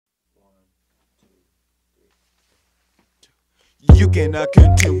You cannot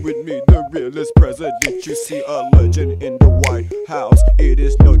contend with me, the realest president. You see a legend in the White House. It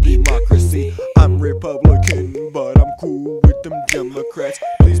is no democracy. I'm Republican, but I'm cool with them Democrats.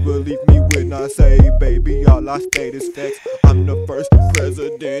 Please believe me when I say, baby, all I state is facts. I'm the first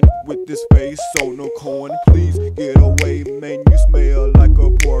president with this face on no corn. Please get away, man, you smell like a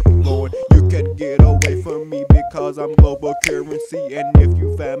pork loin. You can't get away from me because I'm global currency. And if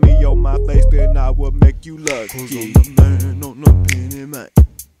you find me on my face, then I will make you lucky. 'Cause I'm the man on the penny, man.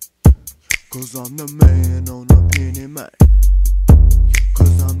 'Cause I'm the man on the penny, man.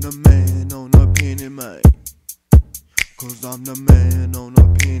 'Cause I'm the man on the penny, man. 'Cause I'm the man on the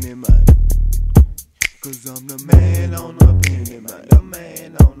penny, man. 'Cause I'm the man on the penny, man. The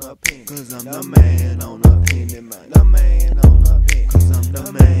man on the penny. 'Cause I'm the man on the penny, man. The man on the penny. 'Cause I'm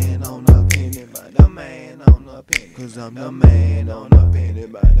the man on the penny, man. The man on the penny. 'Cause I'm the man on the penny,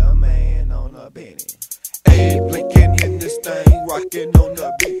 man. The man on the penny. Abe Lincoln in this thing, rockin' on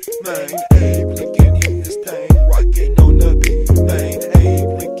the beat, man. Abe Lincoln in this thing, rockin' on the beat, man. Abe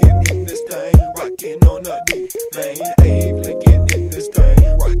Lincoln in this thing, rockin' on the beat, man. Abe Lincoln in this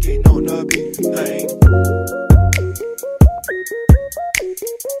thing, rockin' on the beat, man.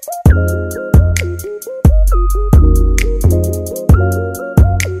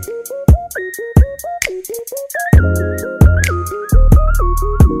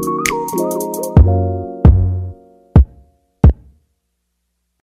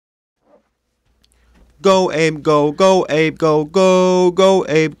 Go Abe, go, go Abe, go, go, go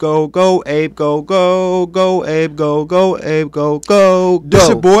Abe, go, go Abe, go, go, go Abe, go, go Abe, go, go. This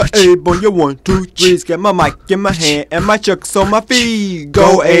your boy Abe on your 1, 2, 3's. Got my mic in my hand and my chucks on my feet.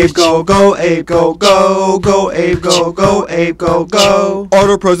 Go Abe, go, go Abe, go, go, go Abe, go, go Abe, go, go. All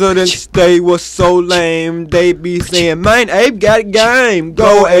the presidents, they was so lame. They be saying, man, Abe got a game.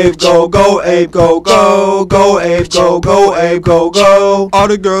 Go Abe, go, go Abe, go, go, go Abe, go, go Abe, go, go. All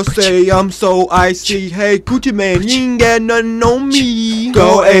the girls say I'm so icy. Hey, Gucci man, you ain't got nothing on me.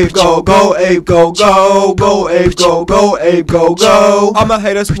 Go Abe, go, go Abe, go, go, go Abe, go, go Abe, go, go. All my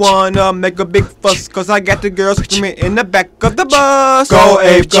haters wanna make a big fuss, 'cause I got the girls screaming in the back of the bus. Go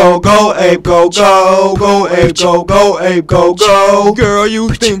Abe, go, go Abe, go, go, go Abe, go, go Abe, go, go. Girl, you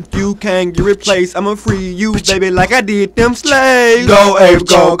think you can get replaced? I'ma free you, baby, like I did them slaves. Go Abe,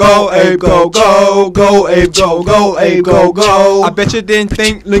 go, go Abe, go, go, go Abe, go, go Abe, go, go. I bet you didn't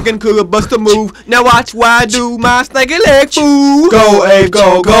think Lincoln could bust a move. Now watch why I do my snaky leg fool. Go Abe,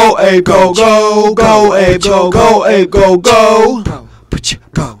 go, go Abe, go, go, go Abe, go, go Abe, go, go. Go, put you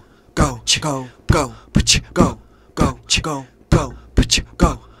go, go, go, go, put you go, go, go, go, put you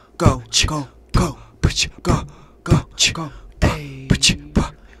go, go, go, go, put you go, go, go, Abe, put you go,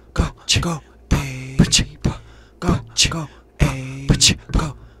 go, Abe, put you go, go, Abe, put you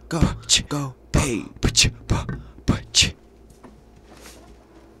go, go, Abe, put you go, put you.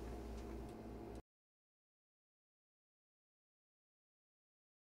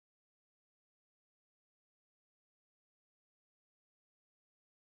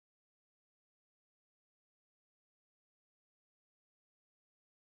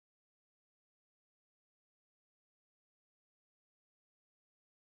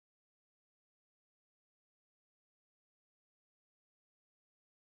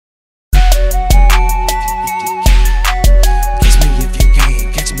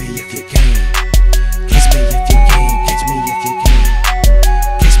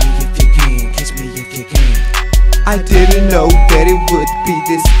 I didn't know that it would be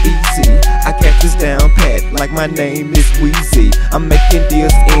this easy. I got this down pat like my name is Weezy. I'm making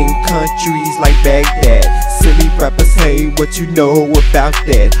deals in countries like Baghdad. Silly rappers, hey, what you know about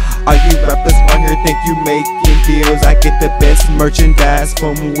that? All you rappers on here think you making deals. I get the best merchandise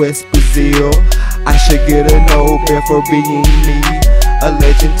from West Brazil. I should get a Nobel for being me, a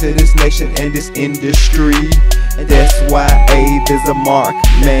legend to this nation and this industry. And that's why Abe is a mark,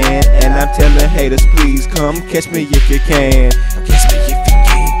 man. And I'm telling haters, please come catch me if you can. Catch me if you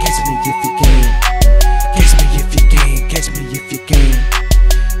can, catch me if you can. Catch me if you can, catch me if you can.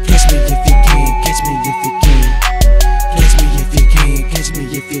 Catch me if you can, catch me if you can. Catch me if you can, catch me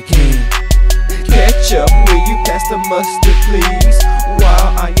if you can. Catch up, will you pass the mustard, please?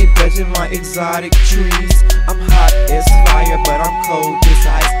 While I indulge in my exotic trees. I'm hot as fire, but I'm cold as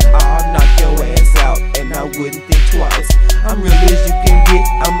ice. I'll knock your ass out, and I wouldn't think twice. I'm real as you can get,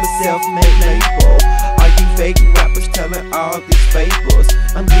 I'm a self-made label. All you fake rappers telling all these fables,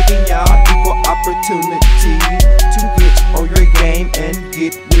 I'm giving y'all equal opportunity.